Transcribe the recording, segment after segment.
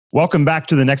Welcome back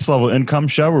to the Next Level Income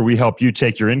Show, where we help you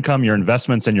take your income, your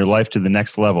investments, and your life to the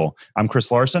next level. I'm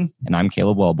Chris Larson. And I'm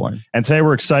Caleb Wellborn. And today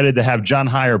we're excited to have John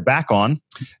Hyre back on.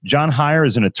 John Hyre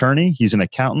is an attorney. He's an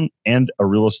accountant and a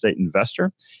real estate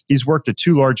investor. He's worked at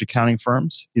 2 large accounting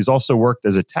firms. He's also worked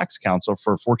as a tax counsel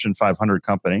for a Fortune 500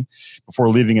 company before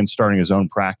leaving and starting his own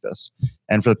practice.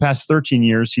 And for the past 13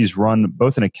 years, he's run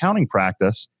both an accounting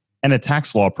practice and a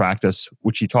tax law practice,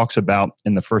 which he talks about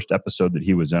in the first episode that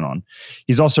he was in on.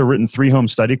 He's also written 3 home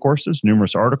study courses,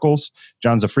 numerous articles.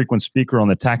 John's a frequent speaker on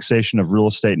the taxation of real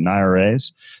estate and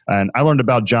IRAs. And I learned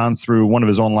about John through one of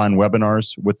his online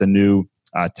webinars with the new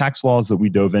tax laws that we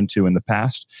dove into in the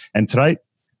past. And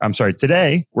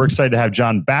today, we're excited to have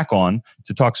John back on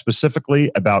to talk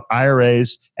specifically about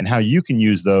IRAs and how you can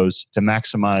use those to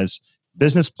maximize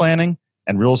business planning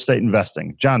and real estate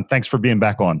investing. John, thanks for being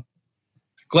back on.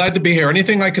 Glad to be here.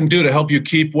 Anything I can do to help you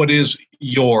keep what is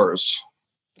yours.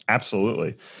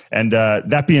 Absolutely. And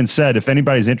that being said, if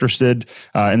anybody's interested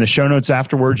in the show notes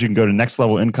afterwards, you can go to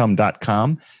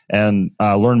nextlevelincome.com and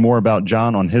learn more about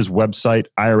John on his website,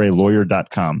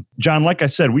 iralawyer.com. John, like I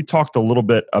said, we talked a little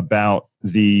bit about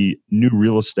the new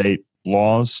real estate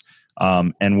laws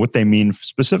and what they mean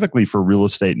specifically for real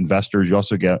estate investors. You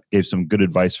also gave some good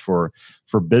advice for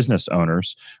business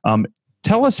owners.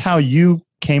 Tell us how you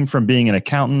came from being an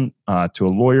accountant to a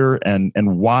lawyer and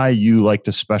why you like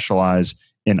to specialize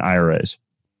in IRAs.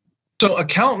 So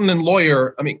accountant and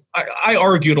lawyer, I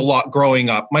argued a lot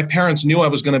growing up. My parents knew I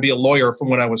was going to be a lawyer from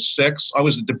when I was 6. I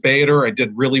was a debater. I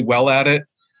did really well at it.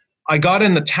 I got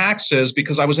into taxes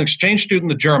because I was an exchange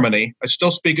student to Germany. I still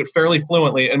speak it fairly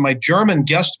fluently. And my German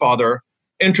guest father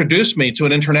introduced me to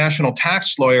an international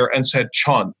tax lawyer and said,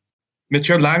 John, with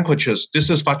your languages, this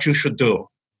is what you should do.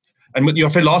 And with your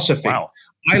philosophy. Wow.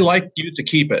 I like you to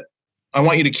keep it. I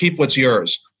want you to keep what's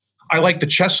yours. I like the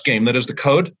chess game that is the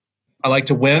code. I like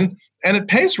to win, and it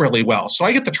pays really well. So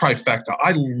I get the trifecta.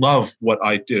 I love what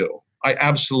I do. I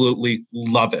absolutely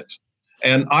love it.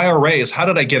 And IRAs, how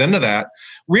did I get into that?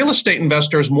 Real estate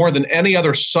investors, more than any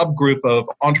other subgroup of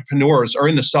entrepreneurs, are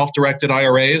into self-directed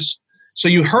IRAs. So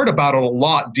you heard about it a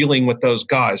lot dealing with those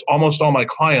guys. Almost all my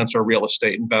clients are real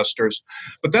estate investors.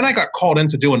 But then I got called in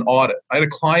to do an audit. I had a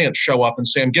client show up and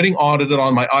say, I'm getting audited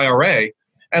on my IRA.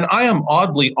 And I am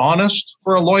oddly honest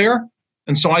for a lawyer.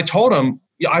 And so I told him,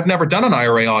 yeah, I've never done an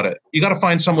IRA audit. You got to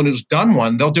find someone who's done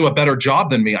one. They'll do a better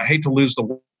job than me. I hate to lose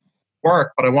the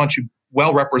work, but I want you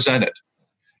well represented.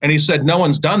 And he said, no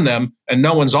one's done them and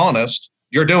no one's honest.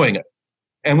 You're doing it.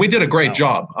 And we did a great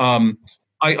job.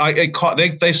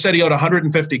 They said he owed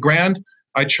 150 grand.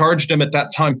 I charged him at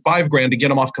that time $5,000 to get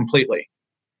him off completely.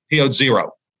 He owed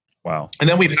 0. Wow. And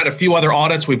then we've had a few other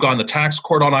audits. We've gone to tax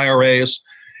court on IRAs.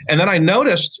 And then I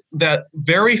noticed that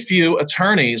very few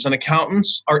attorneys and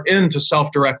accountants are into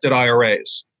self-directed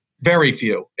IRAs. Very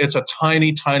few. It's a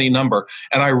tiny, tiny number.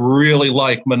 And I really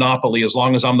like monopoly as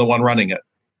long as I'm the one running it.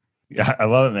 Yeah, I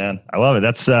love it, man. I love it.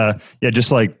 That's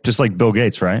just like Bill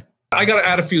Gates, right? I got to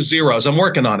add a few zeros. I'm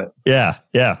working on it. Yeah.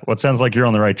 Well, it sounds like you're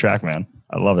on the right track, man.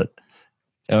 I love it.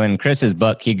 So in Chris's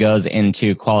book, he goes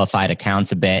into qualified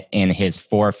accounts a bit in his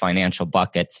 4 financial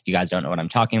buckets. If you guys don't know what I'm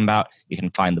talking about, you can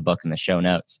find the book in the show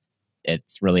notes.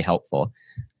 It's really helpful.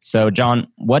 So John,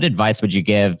 what advice would you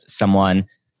give someone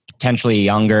potentially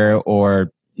younger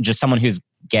or just someone who's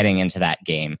getting into that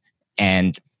game?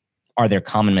 And are there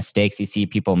common mistakes you see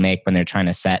people make when they're trying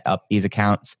to set up these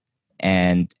accounts?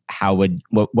 And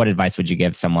what advice would you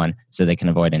give someone so they can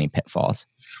avoid any pitfalls?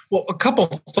 Well, a couple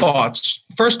thoughts.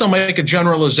 First, I'll make a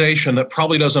generalization that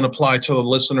probably doesn't apply to the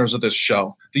listeners of this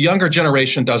show. The younger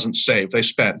generation doesn't save, they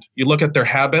spend. You look at their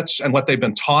habits and what they've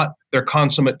been taught, they're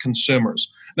consummate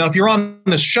consumers. Now, if you're on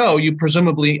this show, you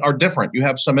presumably are different. You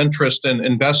have some interest in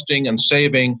investing and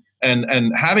saving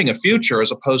and having a future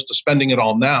as opposed to spending it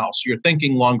all now. So you're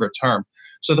thinking longer term.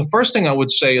 So the first thing I would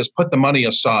say is put the money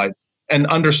aside and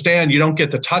understand you don't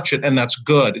get to touch it, and that's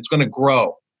good. It's going to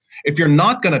grow. If you're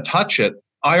not going to touch it,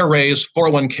 IRAs,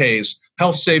 401ks,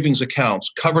 health savings accounts,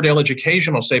 Coverdale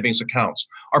educational savings accounts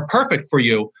are perfect for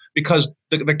you because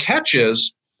the catch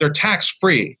is they're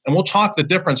tax-free. And we'll talk the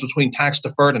difference between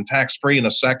tax-deferred and tax-free in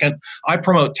a second. I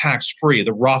promote tax-free,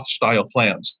 the Roth-style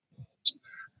plans.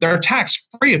 They're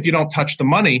tax-free if you don't touch the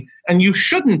money, and you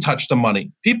shouldn't touch the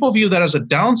money. People view that as a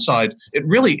downside. It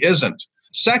really isn't.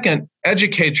 Second,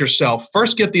 educate yourself.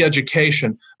 First, get the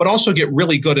education, but also get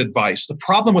really good advice. The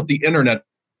problem with the internet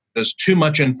is too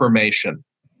much information,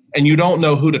 and you don't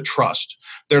know who to trust.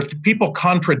 People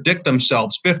contradict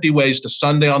themselves 50 ways to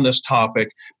Sunday on this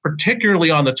topic, particularly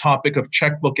on the topic of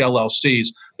checkbook LLCs.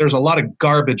 There's a lot of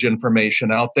garbage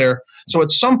information out there. So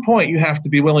at some point, you have to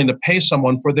be willing to pay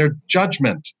someone for their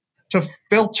judgment. to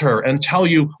filter and tell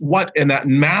you what in that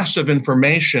massive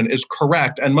information is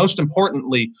correct, and most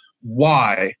importantly,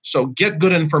 why. So get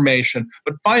good information,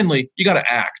 but finally, you got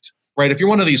to act, right? If you're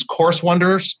one of these course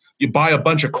wonders, you buy a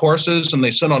bunch of courses and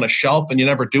they sit on a shelf and you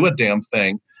never do a damn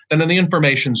thing, then the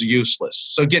information's useless.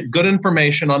 So get good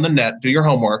information on the net, do your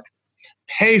homework,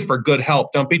 pay for good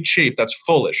help. Don't be cheap. That's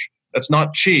foolish. That's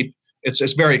not cheap.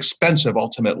 It's very expensive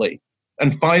ultimately.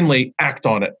 And finally, act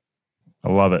on it. I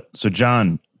love it. So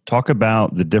John, talk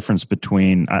about the difference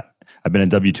between, I've been a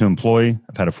W-2 employee,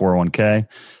 I've had a 401k,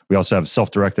 we also have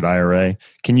self-directed IRA.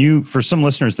 Can you, for some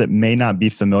listeners that may not be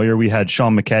familiar, we had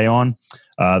Sean McKay on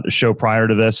the show prior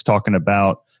to this talking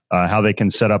about how they can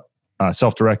set up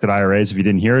self-directed IRAs. If you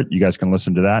didn't hear it, you guys can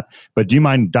listen to that. But do you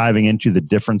mind diving into the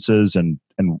differences and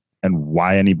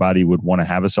why anybody would want to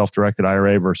have a self-directed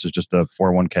IRA versus just a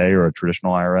 401k or a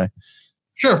traditional IRA?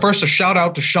 Sure. First, a shout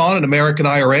out to Sean and American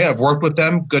IRA. I've worked with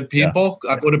them. Good people.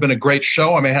 Yeah. That would have been a great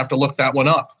show. I may have to look that one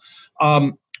up.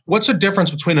 What's the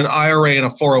difference between an IRA and a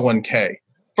 401k?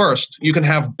 First, you can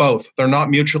have both. They're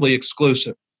not mutually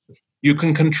exclusive. You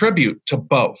can contribute to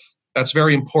both. That's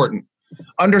very important.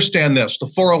 Understand this. The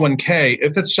 401k,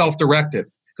 if it's self-directed,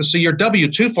 because see, your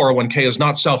W-2 401k is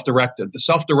not self-directed. The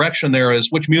self-direction there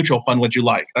is which mutual fund would you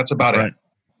like? That's about it.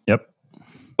 Yep.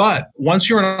 But once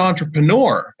you're an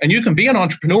entrepreneur, and you can be an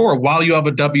entrepreneur while you have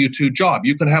a W-2 job,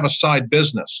 you can have a side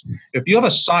business. If you have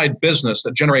a side business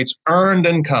that generates earned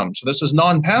income, so this is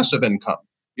non-passive income,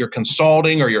 you're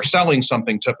consulting or you're selling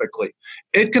something typically,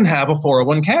 it can have a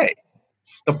 401k.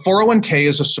 The 401k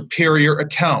is a superior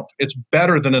account. It's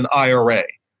better than an IRA.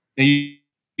 Now,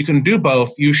 you can do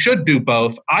both. You should do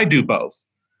both. I do both.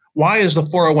 Why is the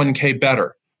 401k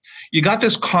better? You got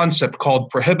this concept called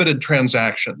prohibited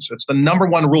transactions. It's the number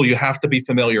one rule you have to be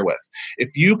familiar with.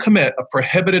 If you commit a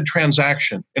prohibited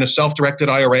transaction in a self-directed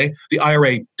IRA, the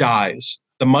IRA dies.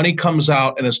 The money comes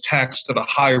out and is taxed at a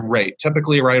high rate,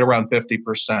 typically right around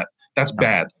 50%. That's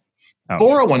bad.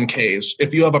 401ks,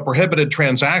 if you have a prohibited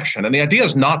transaction, and the idea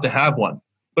is not to have one,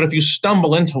 but if you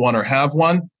stumble into one or have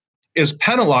one, is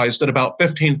penalized at about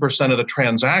 15% of the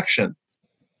transaction,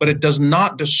 but it does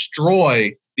not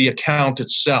destroy the account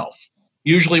itself.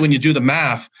 Usually when you do the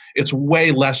math, it's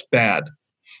way less bad.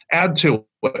 Add to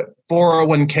it,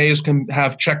 401ks can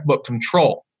have checkbook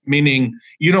control, meaning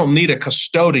you don't need a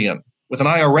custodian. With an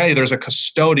IRA, there's a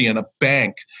custodian, a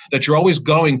bank that you're always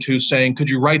going to saying, could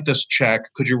you write this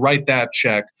check? Could you write that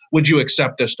check? Would you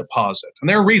accept this deposit? And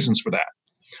there are reasons for that.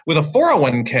 With a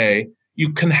 401k,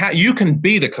 you can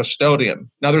be the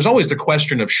custodian. Now, there's always the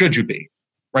question of should you be,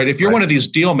 right? If you're one of these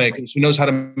deal makers who knows how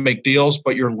to make deals,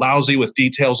 but you're lousy with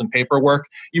details and paperwork,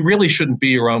 you really shouldn't be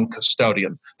your own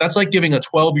custodian. That's like giving a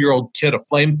 12-year-old kid a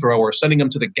flamethrower, sending him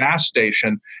to the gas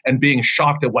station and being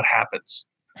shocked at what happens,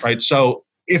 right? So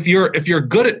if you're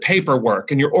good at paperwork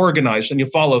and you're organized and you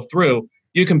follow through,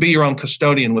 you can be your own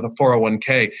custodian with a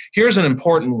 401k. Here's an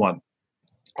important one.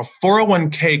 A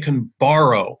 401k can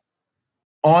borrow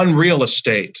on real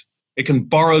estate. It can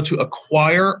borrow to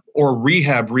acquire or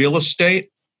rehab real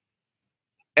estate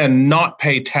and not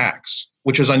pay tax,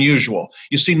 which is unusual.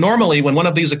 You see, normally when one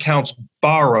of these accounts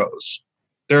borrows,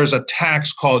 there's a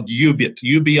tax called UBIT,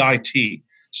 UBIT,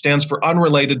 stands for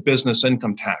Unrelated Business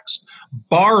Income Tax.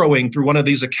 Borrowing through one of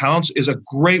these accounts is a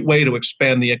great way to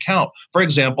expand the account. For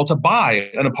example, to buy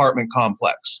an apartment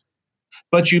complex.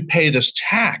 But you pay this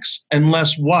tax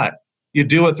unless what? You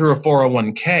do it through a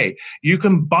 401k. You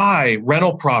can buy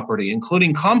rental property,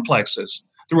 including complexes,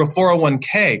 through a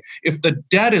 401k. If the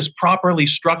debt is properly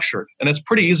structured, and it's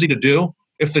pretty easy to do,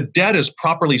 if the debt is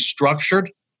properly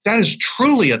structured, that is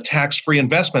truly a tax-free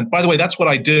investment. By the way, that's what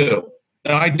I do.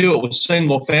 Now, I do it with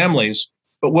single families,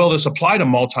 but will this apply to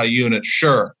multi-unit?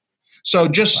 Sure. So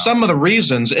just some of the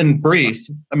reasons in brief,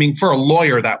 I mean, for a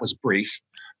lawyer, that was brief,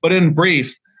 but in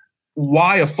brief,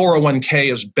 why a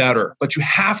 401k is better, but you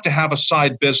have to have a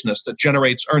side business that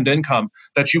generates earned income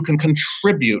that you can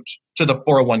contribute to the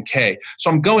 401k.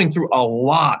 So I'm going through a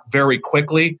lot very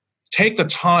quickly. Take the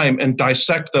time and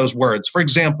dissect those words. For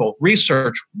example,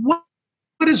 research, what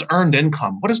is earned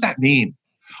income? What does that mean?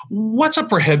 What's a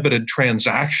prohibited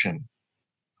transaction?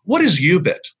 What is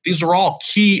UBIT? These are all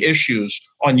key issues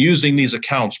on using these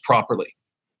accounts properly.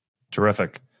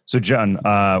 Terrific. So John,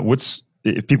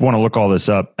 if people want to look all this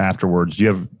up afterwards, do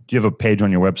you have a page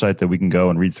on your website that we can go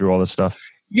and read through all this stuff?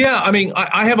 Yeah, I mean,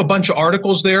 I have a bunch of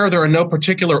articles there. They're in no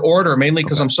particular order, mainly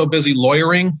because I'm so busy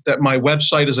lawyering that my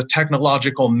website is a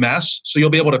technological mess. So you'll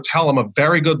be able to tell I'm a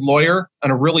very good lawyer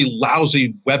and a really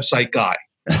lousy website guy.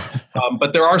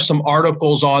 But there are some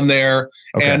articles on there.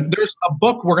 Okay. And there's a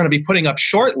book we're going to be putting up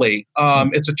shortly.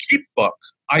 It's a cheap book.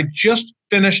 I just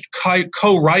finished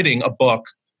co-writing a book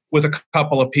with a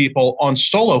couple of people on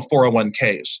solo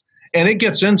 401ks. And it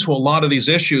gets into a lot of these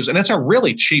issues. And it's a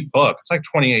really cheap book. It's like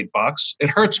 $28. It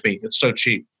hurts me. It's so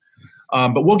cheap.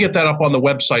 But we'll get that up on the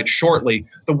website shortly.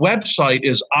 The website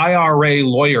is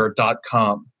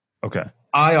iralawyer.com. Okay.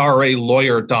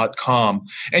 iralawyer.com.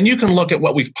 And you can look at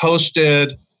what we've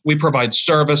posted. We provide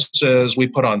services. We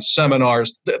put on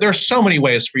seminars. There's so many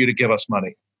ways for you to give us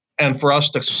money and for us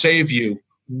to save you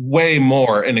way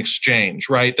more in exchange,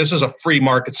 right? This is a free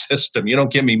market system. You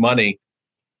don't give me money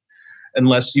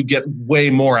unless you get way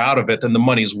more out of it than the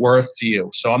money's worth to you.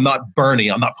 So I'm not Bernie.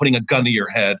 I'm not putting a gun to your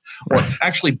head. Or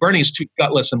actually, Bernie's too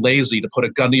gutless and lazy to put a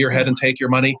gun to your head and take your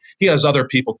money. He has other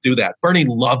people do that. Bernie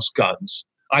loves guns.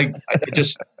 I'm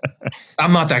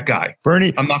not that guy.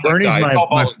 Bernie's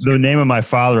the the name of my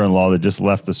father-in-law that just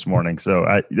left this morning.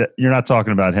 So you're not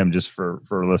talking about him, just for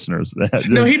listeners.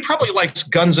 No, he probably likes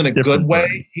guns in a good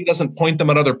way. He doesn't point them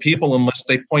at other people unless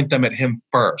they point them at him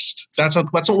first. That's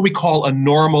what we call a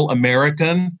normal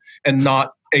American and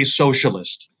not a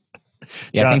socialist.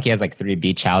 Yeah, I think he has like 3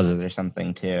 beach houses or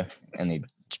something too. And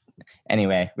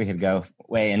anyway, we could go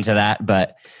way into that,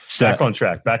 but back on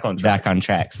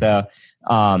track. So,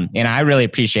 and I really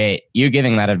appreciate you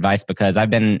giving that advice because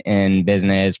I've been in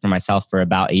business for myself for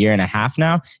about 1.5 years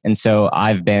now. And so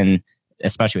I've been,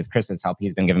 especially with Chris's help,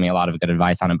 he's been giving me a lot of good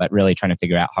advice on it, but really trying to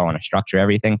figure out how I want to structure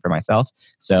everything for myself.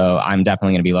 So I'm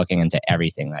definitely going to be looking into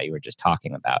everything that you were just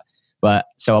talking about. But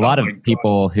so a lot of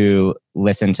people who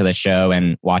listen to the show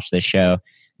and watch the show,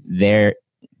 they're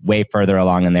way further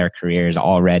along in their careers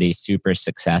already, super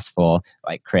successful,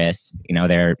 like Chris. You know,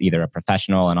 they're either a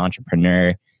professional, an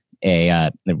entrepreneur, we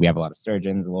have a lot of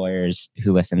surgeons, lawyers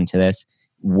who listen to this.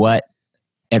 What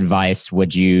advice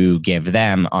would you give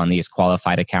them on these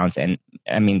qualified accounts? And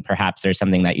I mean, perhaps there's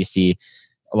something that you see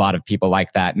a lot of people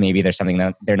like that. Maybe there's something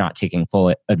that they're not taking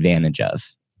full advantage of.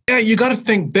 Yeah, you got to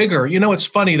think bigger. You know, it's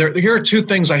funny. Here are 2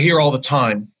 things I hear all the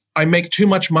time. I make too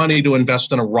much money to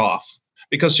invest in a Roth.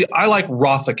 Because see, I like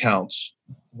Roth accounts,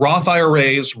 Roth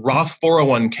IRAs, Roth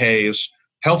 401ks,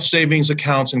 health savings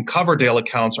accounts, and Coverdale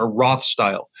accounts are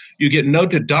Roth-style. You get no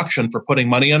deduction for putting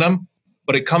money in them,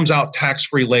 but it comes out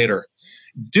tax-free later.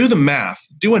 Do the math.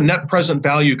 Do a net present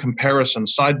value comparison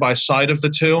side by side of the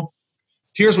 2.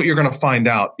 Here's what you're going to find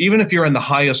out. Even if you're in the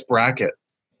highest bracket,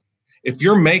 if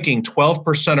you're making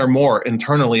 12% or more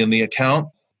internally in the account,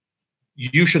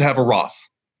 you should have a Roth.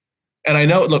 And I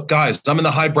know, look, guys, I'm in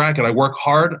the high bracket. I work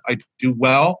hard. I do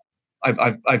well.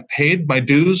 I've paid my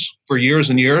dues for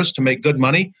years and years to make good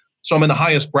money. So I'm in the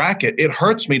highest bracket. It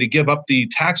hurts me to give up the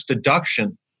tax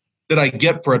deduction that I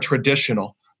get for a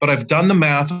traditional. But I've done the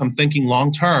math. I'm thinking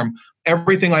long term.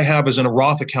 Everything I have is in a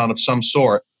Roth account of some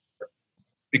sort.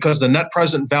 Because the net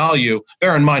present value,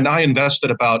 bear in mind, I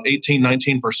invested about 18,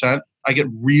 19%. I get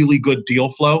really good deal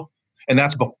flow. And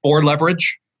that's before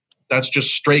leverage. That's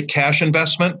just straight cash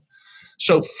investment.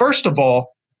 So first of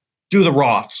all, do the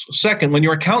Roths. Second, when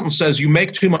your accountant says you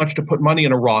make too much to put money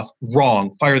in a Roth,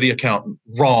 wrong. Fire the accountant.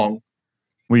 Wrong.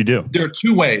 We do. There are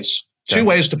 2 ways. Okay. 2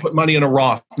 ways to put money in a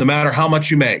Roth, no matter how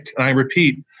much you make. And I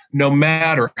repeat, no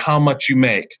matter how much you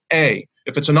make. A,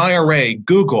 if it's an IRA,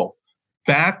 Google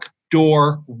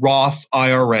backdoor Roth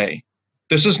IRA.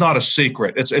 This is not a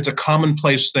secret. It's a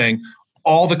commonplace thing.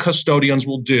 All the custodians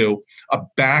will do a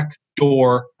backdoor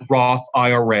Roth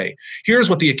IRA. Here's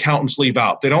what the accountants leave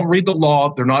out. They don't read the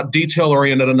law. They're not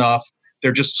detail-oriented enough.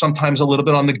 They're just sometimes a little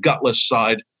bit on the gutless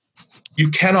side. You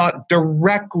cannot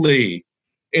directly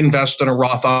invest in a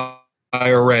Roth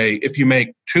IRA if you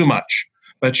make too much,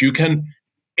 but you can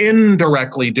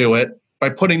indirectly do it by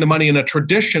putting the money in a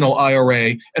traditional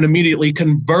IRA and immediately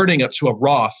converting it to a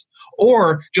Roth,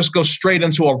 or just go straight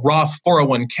into a Roth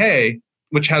 401k,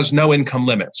 which has no income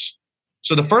limits.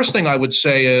 So the first thing I would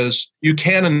say is you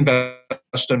can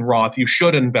invest in Roth. You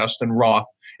should invest in Roth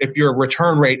if your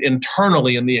return rate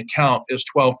internally in the account is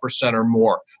 12% or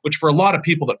more, which for a lot of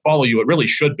people that follow you, it really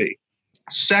should be.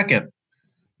 Second,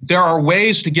 there are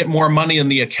ways to get more money in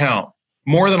the account,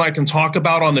 more than I can talk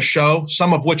about on the show,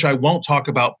 some of which I won't talk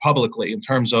about publicly in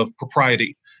terms of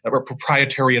propriety or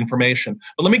proprietary information.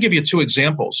 But let me give you 2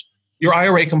 examples. Your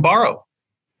IRA can borrow.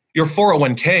 Your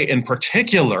 401k in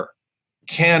particular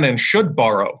can and should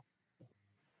borrow.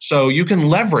 So you can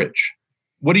leverage.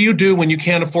 What do you do when you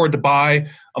can't afford to buy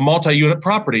a multi-unit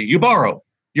property? You borrow.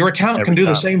 Your account can do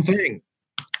the same thing.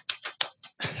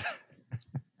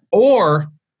 Or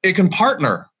it can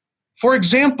partner. For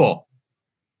example,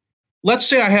 let's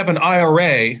say I have an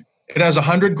IRA. It has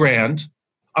 $100,000.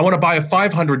 I want to buy a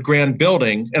 $500,000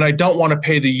 building, and I don't want to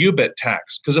pay the UBIT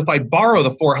tax, because if I borrow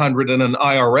the $400,000 in an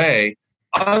IRA,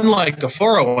 unlike a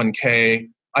 401k,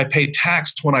 I pay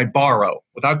tax when I borrow.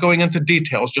 Without going into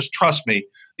details, just trust me,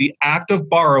 the act of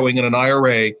borrowing in an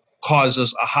IRA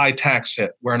causes a high tax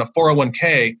hit, where in a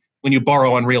 401k, when you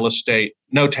borrow on real estate,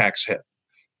 no tax hit.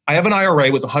 I have an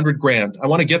IRA with 100 grand. I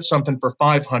want to get something for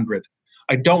 500.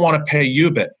 I don't want to pay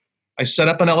UBIT. I set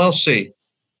up an LLC.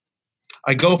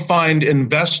 I go find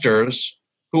investors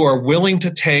who are willing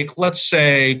to take, let's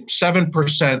say,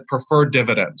 7% preferred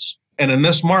dividends. And in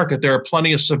this market, there are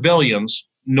plenty of civilians,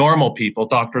 normal people,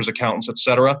 doctors, accountants, et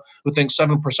cetera, who think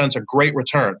 7% is a great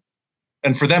return.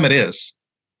 And for them, it is.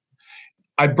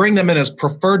 I bring them in as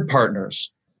preferred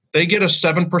partners. They get a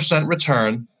 7%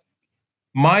 return.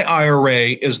 My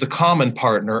IRA is the common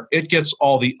partner. It gets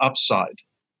all the upside.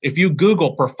 If you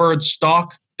Google preferred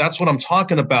stock, that's what I'm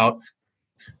talking about,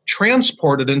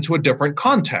 transported into a different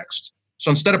context. So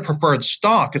instead of preferred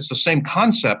stock, it's the same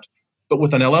concept, but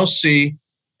with an LLC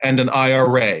and an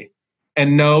IRA.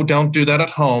 And no, don't do that at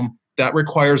home. That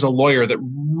requires a lawyer that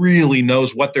really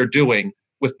knows what they're doing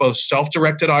with both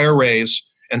self-directed IRAs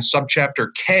and subchapter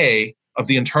K of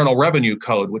the Internal Revenue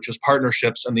Code, which is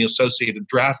partnerships and the associated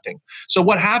drafting. So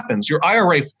what happens? Your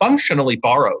IRA functionally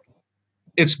borrowed.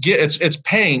 It's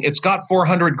paying, it's got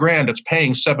 400 grand, it's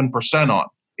paying 7% on.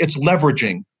 It's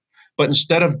leveraging. But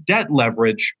instead of debt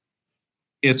leverage,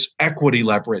 it's equity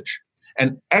leverage.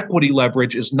 And equity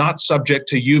leverage is not subject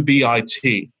to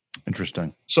UBIT.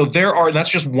 Interesting. So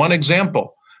that's just one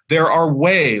example. There are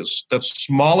ways that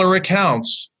smaller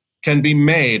accounts can be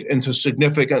made into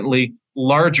significantly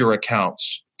larger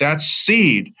accounts. That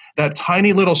seed, that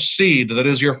tiny little seed that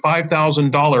is your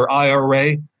 $5,000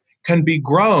 IRA, can be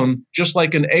grown just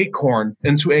like an acorn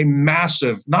into a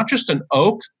massive, not just an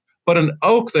oak, but an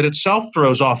oak that itself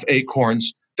throws off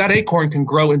acorns. That acorn can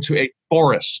grow into a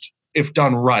forest if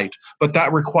done right, but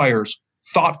that requires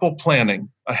thoughtful planning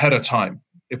ahead of time.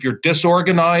 If you're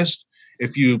disorganized,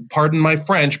 if you, pardon my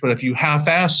French, but if you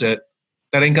half-ass it,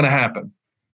 that ain't going to happen.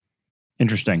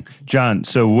 Interesting. John,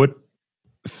 so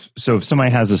if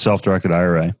somebody has a self-directed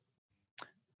IRA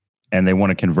and they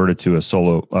want to convert it to a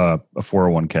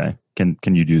 401k,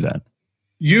 can you do that?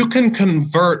 You can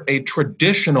convert a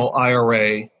traditional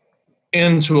IRA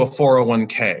into a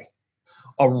 401k.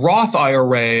 A Roth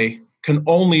IRA can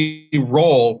only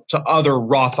roll to other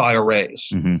Roth IRAs.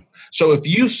 Mm-hmm. So if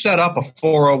you set up a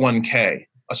 401k,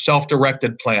 a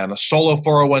self-directed plan, a solo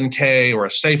 401k or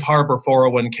a safe harbor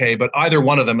 401k, but either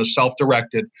one of them is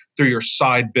self-directed through your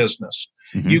side business,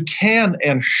 mm-hmm. you can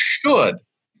and should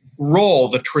roll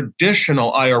the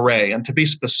traditional IRA, and to be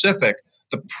specific,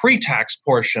 the pre-tax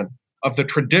portion of the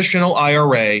traditional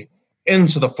IRA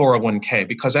into the 401k,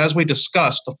 because as we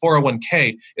discussed, the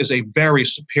 401k is a very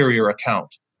superior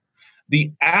account.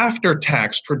 The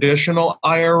after-tax traditional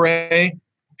IRA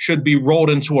should be rolled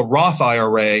into a Roth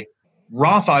IRA.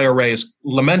 Roth IRAs,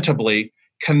 lamentably,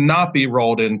 cannot be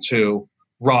rolled into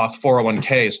Roth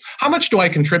 401ks. How much do I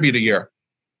contribute a year?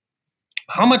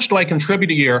 How much do I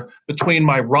contribute a year between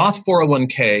my Roth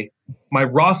 401k, my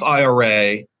Roth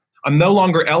IRA? I'm no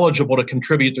longer eligible to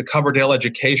contribute to Coverdale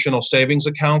educational savings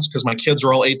accounts because my kids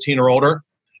are all 18 or older.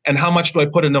 And how much do I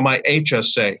put into my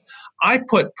HSA? I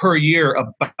put per year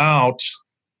about,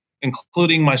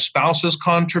 including my spouse's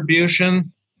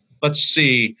contribution, let's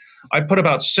see, I put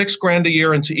about $6,000 a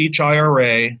year into each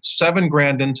IRA,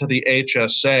 $7,000 into the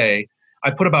HSA.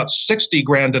 I put about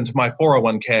 $60,000 into my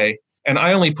 401k, and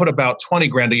I only put about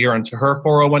 $20,000 a year into her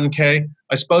 401k.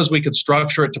 I suppose we could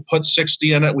structure it to put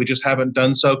 60 in it. We just haven't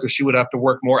done so because she would have to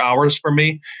work more hours for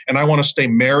me, and I want to stay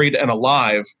married and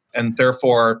alive, and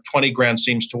therefore $20,000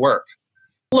 seems to work.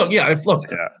 Look,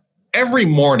 every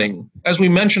morning, as we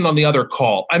mentioned on the other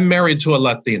call, I'm married to a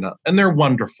Latina, and they're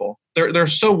wonderful. They're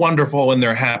so wonderful when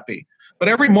they're happy. But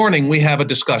every morning we have a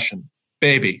discussion.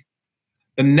 Baby,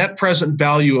 the net present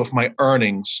value of my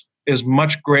earnings is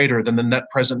much greater than the net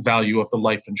present value of the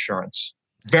life insurance.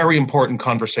 Very important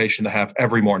conversation to have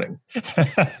every morning.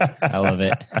 I love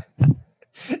it.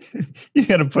 You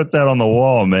got to put that on the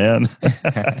wall, man.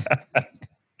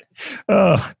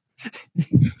 Oh.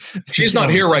 She's not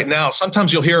here right now.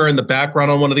 Sometimes you'll hear her in the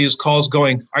background on one of these calls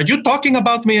going, "Are you talking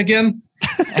about me again?"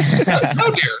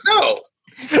 No, dear, no.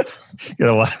 Get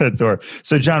a lot at the door.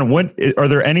 So, John, are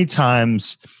there any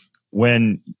times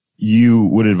when you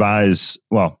would advise,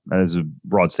 well, that is a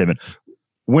broad statement,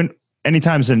 any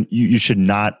times you should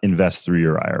not invest through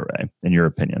your IRA, in your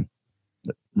opinion,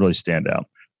 that really stand out?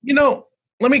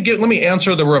 Let me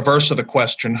answer the reverse of the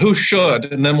question. Who should?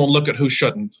 And then we'll look at who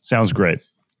shouldn't. Sounds great.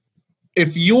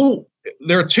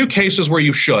 There are two cases where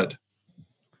you should.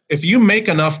 If you make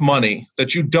enough money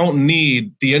that you don't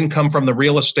need the income from the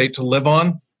real estate to live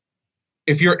on,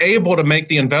 if you're able to make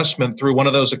the investment through one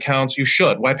of those accounts, you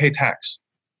should. Why pay tax?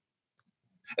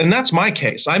 And that's my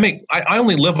case. I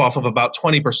only live off of about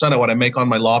 20% of what I make on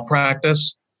my law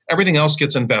practice. Everything else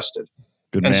gets invested.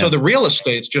 Good and man. so the real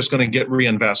estate's just going to get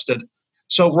reinvested.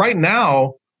 So right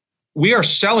now, we are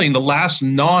selling the last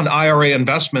non-IRA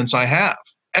investments I have.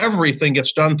 Everything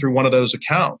gets done through one of those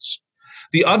accounts.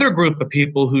 The other group of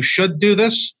people who should do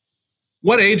this,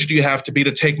 what age do you have to be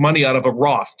to take money out of a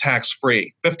Roth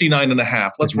tax-free? 59 and a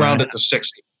half. Let's round it to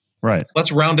 60. Right.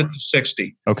 Let's round it to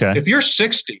 60. Okay. If you're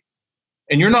 60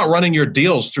 and you're not running your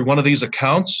deals through one of these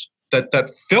accounts that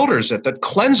filters it, that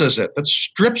cleanses it, that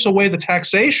strips away the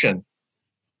taxation,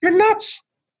 you're nuts.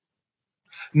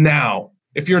 Now,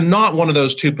 if you're not one of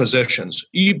those two positions,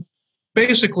 you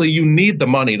need the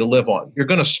money to live on. You're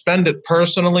going to spend it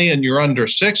personally and you're under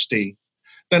 60,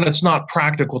 then it's not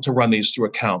practical to run these through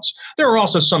accounts. There are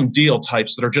also some deal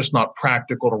types that are just not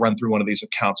practical to run through one of these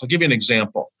accounts. I'll give you an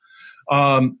example.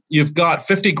 You've got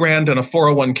 50 grand in a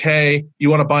 401k. You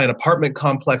want to buy an apartment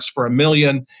complex for $1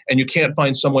 million, and you can't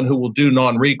find someone who will do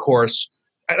non-recourse.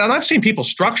 And I've seen people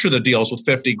structure the deals with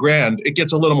 50 grand. It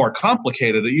gets a little more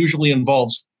complicated. It usually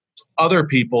involves other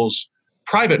people's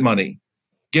private money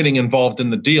getting involved in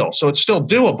the deal. So it's still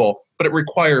doable, but it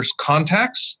requires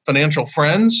contacts, financial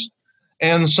friends,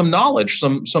 and some knowledge,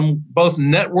 some both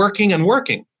networking and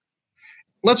working.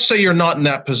 Let's say you're not in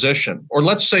that position, or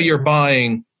let's say you're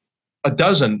buying a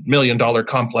dozen $1 million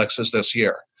complexes this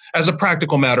year. As a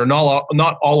practical matter,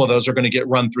 not all of those are going to get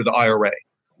run through the IRA.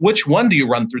 Which one do you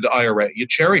run through the IRA? You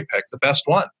cherry pick the best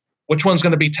one. Which one's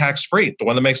going to be tax-free? The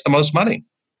one that makes the most money.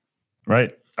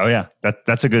 Right. Oh yeah.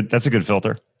 That's a good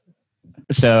filter.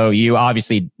 So you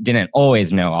obviously didn't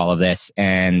always know all of this,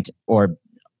 or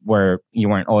you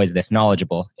weren't always this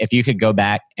knowledgeable. If you could go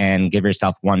back and give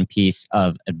yourself one piece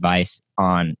of advice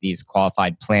on these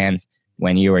qualified plans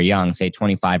when you were young, say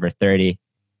 25 or 30,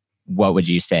 what would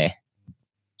you say?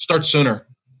 Start sooner.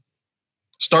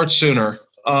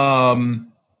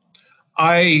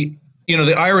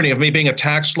 The irony of me being a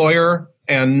tax lawyer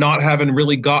and not having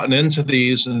really gotten into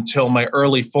these until my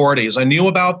early 40s. I knew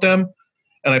about them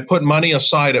and I put money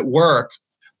aside at work,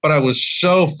 but I was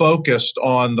so focused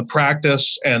on the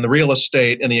practice and the real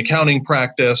estate and the accounting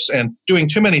practice and doing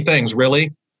too many things,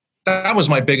 really. That was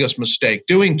my biggest mistake,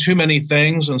 doing too many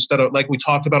things instead of, like we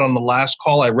talked about on the last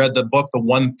call, I read the book, The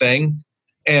One Thing,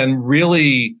 and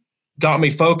really got me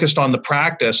focused on the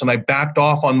practice, and I backed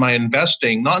off on my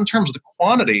investing, not in terms of the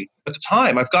quantity. At the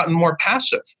time, I've gotten more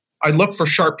passive. I look for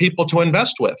sharp people to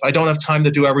invest with. I don't have time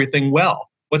to do everything well.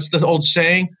 What's the old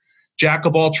saying? Jack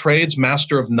of all trades,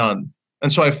 master of none.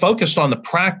 And so I focused on the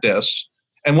practice,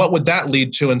 and what would that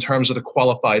lead to in terms of the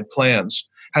qualified plans?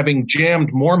 Having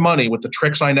jammed more money with the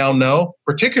tricks I now know,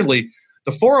 particularly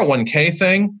the 401k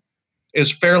thing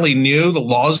is fairly new. The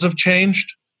laws have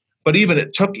changed. But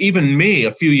it took even me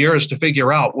a few years to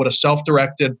figure out what a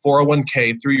self-directed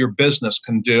 401k through your business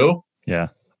can do. Yeah.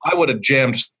 I would have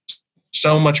jammed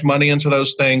so much money into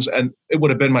those things, and it would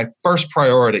have been my first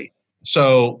priority.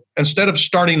 So instead of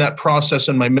starting that process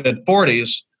in my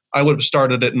mid-40s, I would have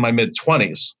started it in my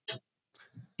mid-20s.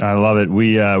 I love it.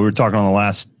 We were talking on the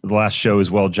last show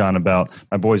as well, John, about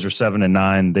my boys are 7 and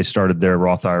 9. They started their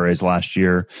Roth IRAs last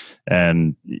year,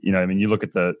 and you look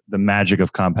at the magic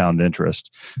of compound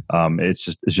interest.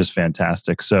 It's just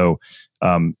fantastic. So,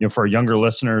 for our younger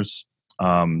listeners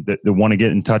that want to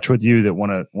get in touch with you, that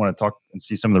want to talk and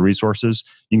see some of the resources,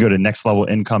 you can go to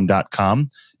nextlevelincome.com.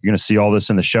 You're going to see all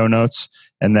this in the show notes.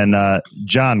 And then,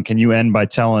 John, can you end by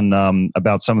telling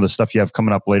about some of the stuff you have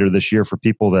coming up later this year for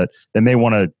people that may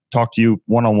want to talk to you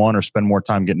one-on-one or spend more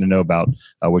time getting to know about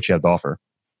what you have to offer?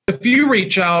 If you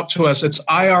reach out to us, it's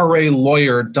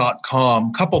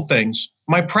iralawyer.com. Couple things.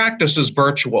 My practice is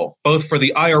virtual, both for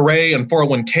the IRA and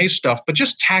 401k stuff, but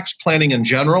just tax planning in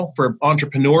general for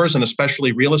entrepreneurs and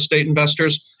especially real estate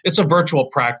investors. It's a virtual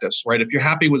practice, right? If you're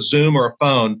happy with Zoom or a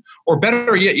phone, or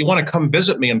better yet, you want to come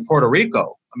visit me in Puerto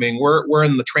Rico. I mean, we're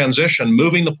in the transition,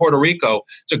 moving to Puerto Rico.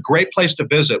 It's a great place to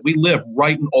visit. We live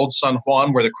right in Old San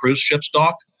Juan where the cruise ships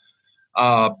dock.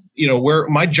 Where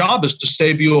my job is to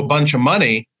save you a bunch of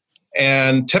money.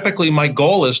 And typically my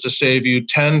goal is to save you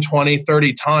 10, 20,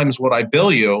 30 times what I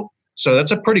bill you. So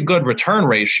that's a pretty good return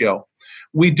ratio.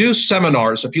 We do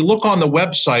seminars. If you look on the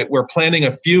website, we're planning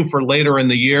a few for later in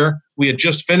the year. We had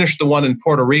just finished the one in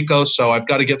Puerto Rico, so I've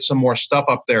got to get some more stuff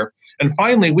up there. And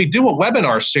finally, we do a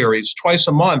webinar series twice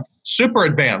a month, super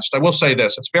advanced. I will say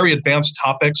this, it's very advanced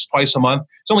topics twice a month.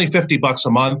 It's only $50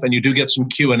 a month, and you do get some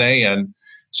Q&A in.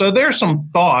 So there's some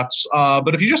thoughts,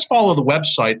 but if you just follow the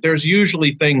website, there's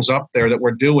usually things up there that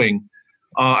we're doing.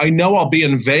 I know I'll be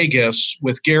in Vegas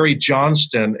with Gary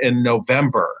Johnston in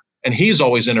November, and he's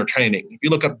always entertaining. If you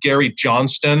look up Gary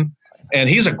Johnston, And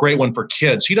he's a great one for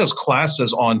kids. He does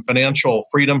classes on financial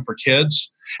freedom for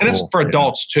kids. And it's for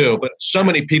adults too, but so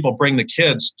many people bring the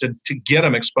kids to get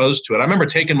them exposed to it. I remember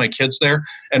taking my kids there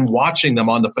and watching them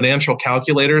on the financial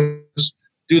calculators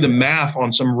do the math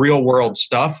on some real world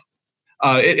stuff.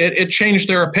 It changed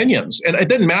their opinions. And it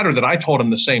didn't matter that I told them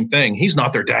the same thing. He's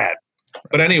not their dad.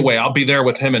 But anyway, I'll be there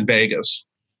with him in Vegas.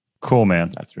 Cool,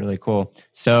 man. That's really cool.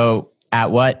 So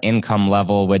at what income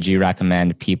level would you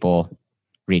recommend people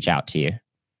reach out to you?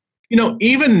 You know,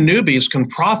 even newbies can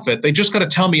profit. They just got to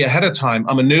tell me ahead of time,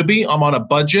 I'm a newbie, I'm on a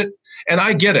budget, and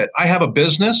I get it. I have a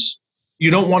business. You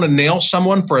don't want to nail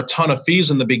someone for a ton of fees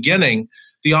in the beginning.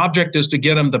 The object is to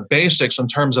get them the basics in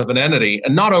terms of an entity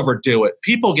and not overdo it.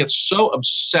 People get so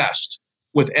obsessed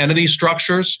with entity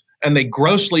structures and they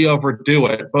grossly overdo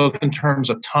it, both in terms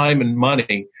of time and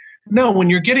money. No, when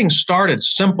you're getting started,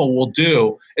 simple will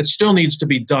do. It still needs to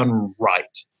be done right.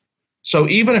 So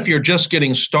even if you're just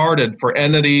getting started for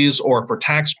entities or for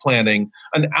tax planning,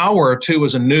 an hour or two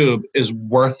as a noob is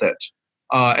worth it.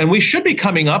 And we should be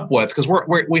coming up with, because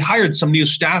we hired some new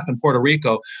staff in Puerto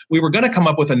Rico, we were going to come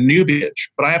up with a newbie,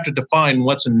 but I have to define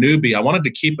what's a newbie. I wanted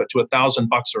to keep it to $1,000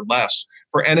 or less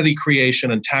for entity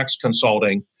creation and tax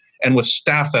consulting, and with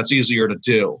staff that's easier to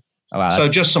do. Oh, wow, so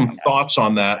just some thoughts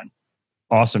on that.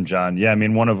 Awesome, John. Yeah, I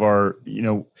mean, one of our,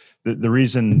 the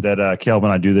reason that Caleb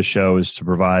and I do this show is to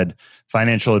provide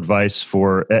financial advice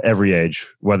for every age,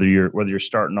 whether you're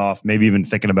starting off, maybe even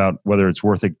thinking about whether it's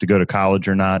worth it to go to college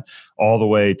or not, all the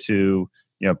way to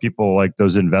people like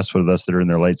those that invest with us that are in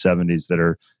their late 70s that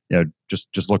are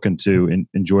just looking to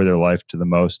enjoy their life to the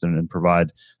most and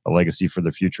provide a legacy for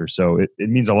the future. So it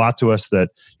means a lot to us that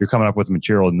you're coming up with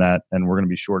material in that, and we're going to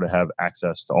be sure to have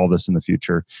access to all this in the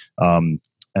future.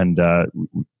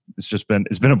 It's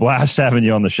been a blast having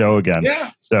you on the show again.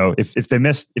 Yeah. So if you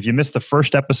missed the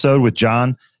first episode with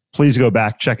John, please go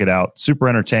back, check it out. Super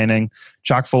entertaining,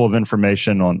 chock full of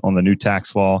information on the new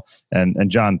tax law.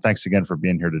 And John, thanks again for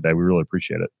being here today. We really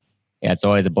appreciate it. Yeah, it's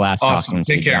always a blast talking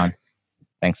to you, John.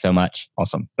 Thanks so much.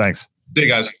 Awesome. Thanks. See you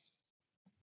guys.